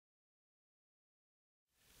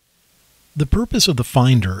The purpose of the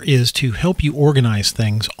Finder is to help you organize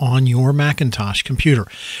things on your Macintosh computer.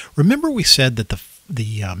 Remember we said that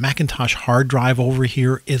the Macintosh hard drive over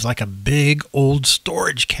here is like a big old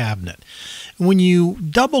storage cabinet. When you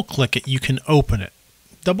double click it, you can open it.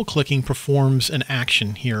 Double clicking performs an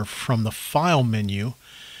action here from the File menu,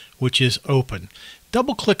 which is Open.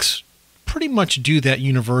 Double clicks pretty much do that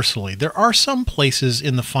universally. There are some places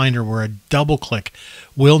in the Finder where a double click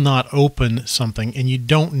will not open something and you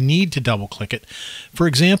don't need to double click it. For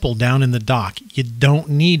example, down in the dock, you don't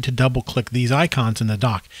need to double click these icons in the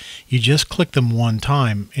dock. You just click them one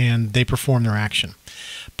time and they perform their action.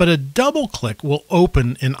 But a double click will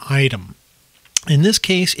open an item. In this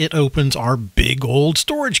case, it opens our big old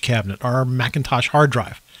storage cabinet, our Macintosh hard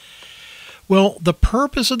drive. Well, the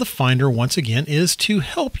purpose of the Finder, once again, is to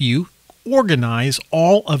help you organize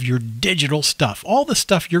all of your digital stuff, all the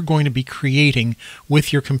stuff you're going to be creating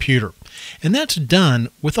with your computer. And that's done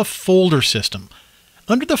with a folder system.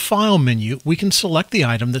 Under the File menu, we can select the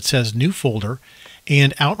item that says New Folder,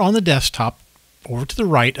 and out on the desktop, over to the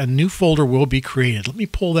right, a new folder will be created. Let me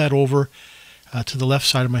pull that over to the left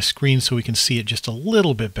side of my screen so we can see it just a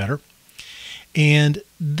little bit better. And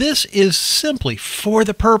this is simply for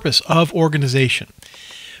the purpose of organization.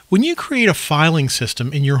 When you create a filing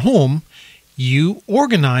system in your home, you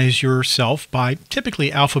organize yourself by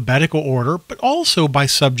typically alphabetical order, but also by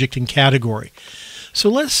subject and category. So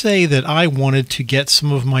let's say that I wanted to get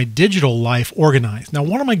some of my digital life organized. Now,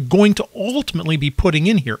 what am I going to ultimately be putting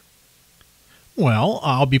in here? Well,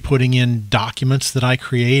 I'll be putting in documents that I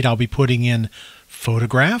create. I'll be putting in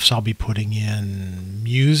photographs. I'll be putting in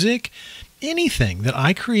music, anything that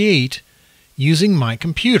I create using my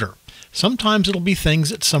computer. Sometimes it'll be things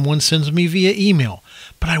that someone sends me via email,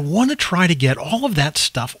 but I want to try to get all of that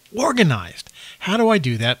stuff organized. How do I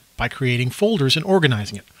do that? By creating folders and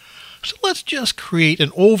organizing it. So let's just create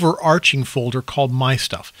an overarching folder called My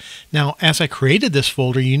Stuff. Now, as I created this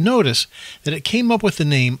folder, you notice that it came up with the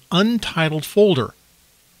name Untitled Folder.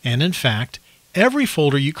 And in fact, every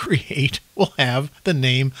folder you create will have the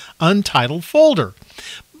name Untitled Folder.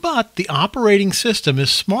 But the operating system is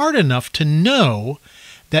smart enough to know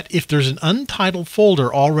that if there's an untitled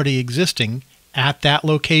folder already existing at that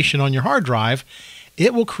location on your hard drive,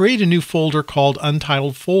 it will create a new folder called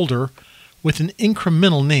Untitled Folder with an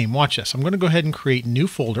incremental name. Watch this. I'm going to go ahead and create new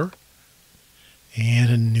folder. And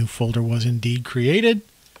a new folder was indeed created.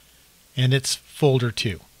 And it's folder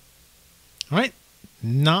 2. All right.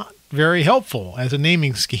 Not very helpful as a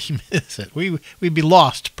naming scheme, is it? We'd be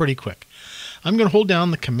lost pretty quick. I'm going to hold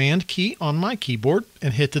down the Command key on my keyboard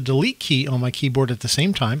and hit the Delete key on my keyboard at the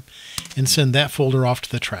same time and send that folder off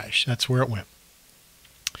to the trash. That's where it went.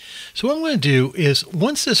 So what I'm going to do is,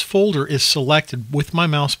 once this folder is selected with my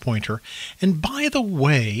mouse pointer, and by the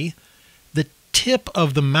way, the tip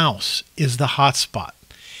of the mouse is the hotspot.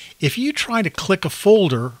 If you try to click a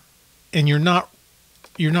folder and you're not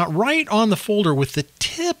right on the folder with the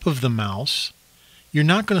tip of the mouse, you're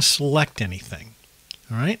not going to select anything.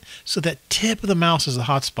 All right, so that tip of the mouse is the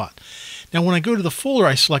hotspot. Now, when I go to the folder,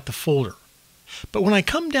 I select the folder. But when I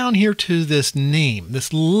come down here to this name,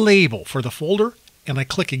 this label for the folder, and I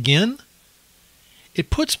click again, it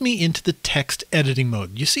puts me into the text editing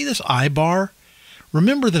mode. You see this I bar?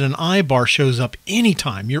 Remember that an I bar shows up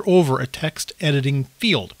anytime you're over a text editing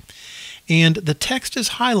field. And the text is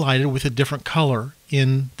highlighted with a different color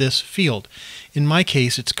in this field. In my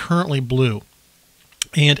case, it's currently blue.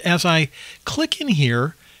 And as I click in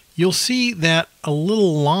here, you'll see that a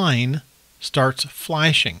little line starts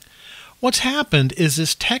flashing. What's happened is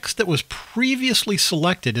this text that was previously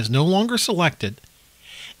selected is no longer selected,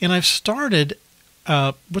 and I've started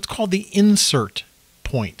what's called the insert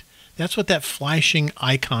point. That's what that flashing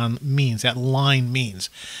icon means, that line means.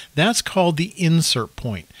 That's called the insert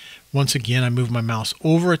point. Once again, I move my mouse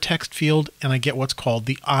over a text field and I get what's called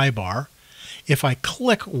the I bar. If I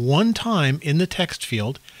click one time in the text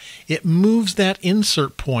field, it moves that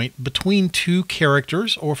insert point between two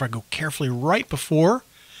characters, or if I go carefully right before,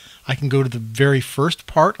 I can go to the very first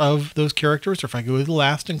part of those characters, or if I go to the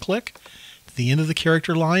last and click to the end of the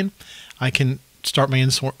character line, I can start my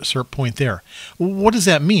insert point there. What does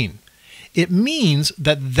that mean? It means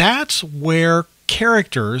that that's where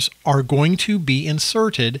characters are going to be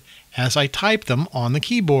inserted as I type them on the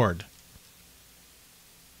keyboard.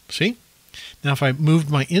 See? Now, if I moved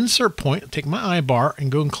my insert point, take my I bar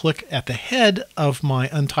and go and click at the head of my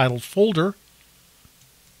untitled folder,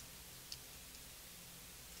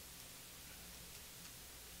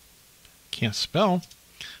 can't spell,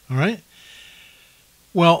 all right?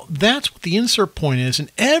 Well, that's what the insert point is in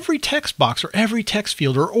every text box or every text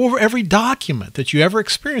field or over every document that you ever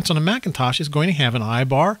experience on a Macintosh is going to have an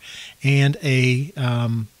I-bar and a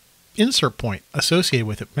insert point associated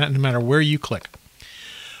with it, no matter where you click.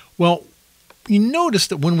 Well, you notice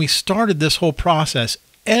that when we started this whole process,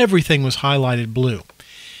 everything was highlighted blue.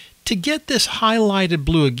 To get this highlighted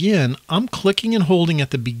blue again, I'm clicking and holding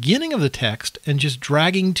at the beginning of the text and just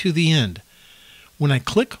dragging to the end. When I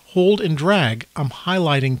click, hold, and drag, I'm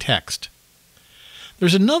highlighting text.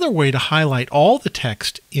 There's another way to highlight all the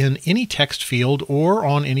text in any text field or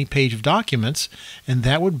on any page of documents, and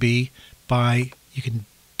that would be by, you can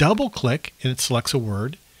double click and it selects a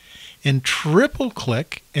word, and triple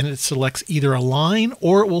click and it selects either a line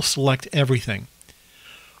or it will select everything.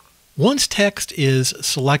 Once text is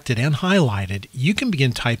selected and highlighted, you can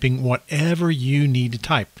begin typing whatever you need to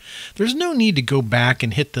type. There's no need to go back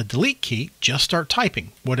and hit the delete key, just start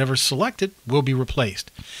typing. Whatever's selected will be replaced.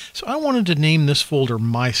 So I wanted to name this folder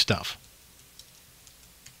My Stuff.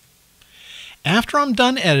 After I'm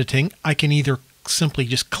done editing, I can either simply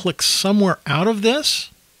just click somewhere out of this,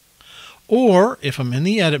 or if I'm in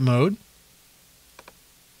the edit mode,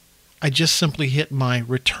 I just simply hit my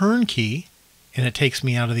return key and it takes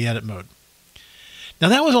me out of the edit mode. Now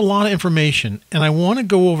that was a lot of information, and I want to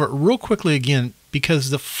go over it real quickly again because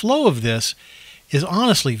the flow of this is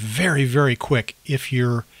honestly very, very quick if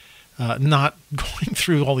you're not going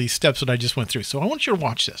through all these steps that I just went through. So I want you to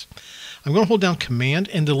watch this. I'm going to hold down Command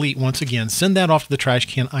and Delete once again. Send that off to the trash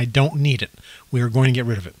can. I don't need it. We are going to get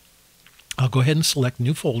rid of it. I'll go ahead and select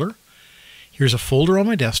New Folder. Here's a folder on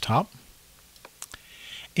my desktop.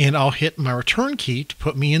 And I'll hit my return key to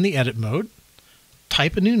put me in the edit mode.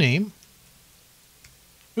 Type a new name.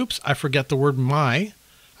 Oops, I forget the word my.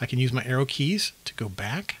 I can use my arrow keys to go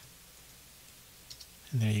back.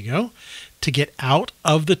 And there you go. To get out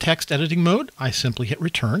of the text editing mode, I simply hit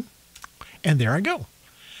return. And there I go.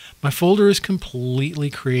 My folder is completely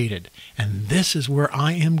created. And this is where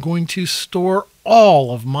I am going to store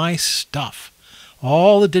all of my stuff.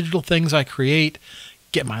 All the digital things I create,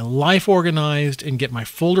 get my life organized, and get my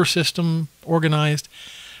folder system organized.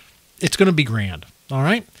 It's going to be grand. All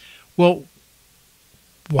right. Well,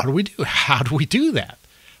 what do we do? How do we do that?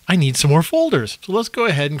 I need some more folders. So let's go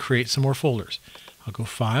ahead and create some more folders. I'll go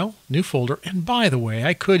File, New Folder. And by the way,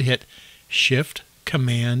 I could hit Shift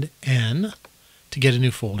Command N to get a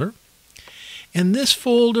new folder. And this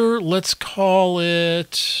folder, let's call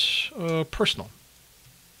it Personal.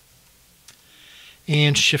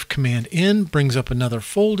 And Shift Command N brings up another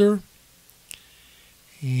folder.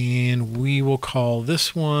 And we will call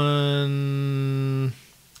this one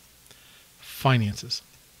Finances.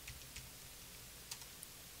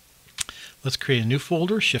 Let's create a new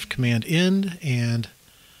folder, Shift Command N, and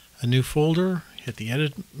a new folder. Hit the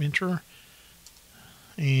Edit Enter.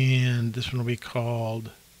 And this one will be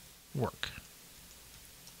called Work.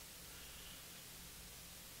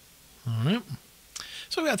 All right.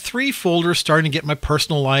 So I've got 3 folders starting to get my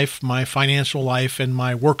personal life, my financial life, and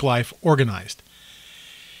my work life organized.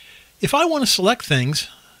 If I want to select things,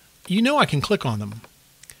 you know I can click on them.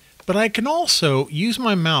 But I can also use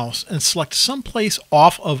my mouse and select someplace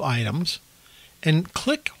off of items and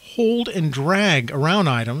click, hold, and drag around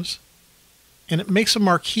items, and it makes a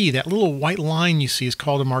marquee. That little white line you see is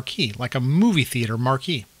called a marquee, like a movie theater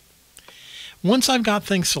marquee. Once I've got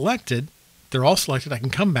things selected, they're all selected, I can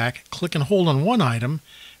come back, click and hold on one item,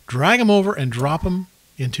 drag them over, and drop them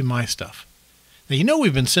into My Stuff. Now, you know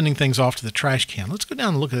we've been sending things off to the trash can. Let's go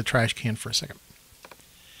down and look at the trash can for a second.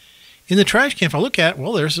 In the trash can, if I look at,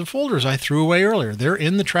 well, there's the folders I threw away earlier. They're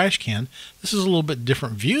in the trash can. This is a little bit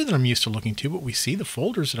different view than I'm used to looking to, but we see the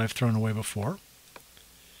folders that I've thrown away before.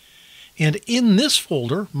 And in this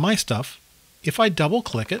folder, My Stuff, if I double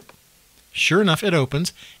click it, sure enough, it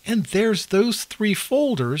opens, and there's those 3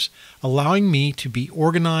 folders allowing me to be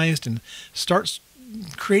organized and start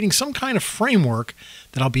creating some kind of framework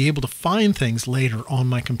that I'll be able to find things later on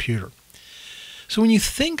my computer. So when you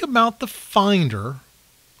think about the Finder,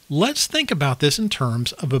 let's think about this in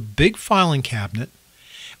terms of a big filing cabinet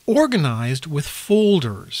organized with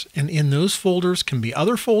folders. And in those folders can be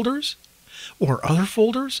other folders or other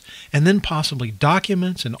folders, and then possibly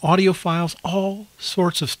documents and audio files, all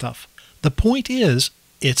sorts of stuff. The point is,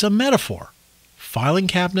 it's a metaphor, filing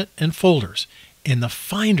cabinet and folders, and the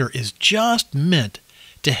Finder is just meant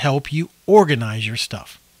to help you organize your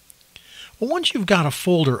stuff. Well, once you've got a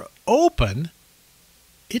folder open,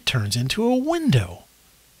 it turns into a window.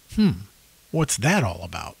 What's that all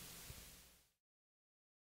about?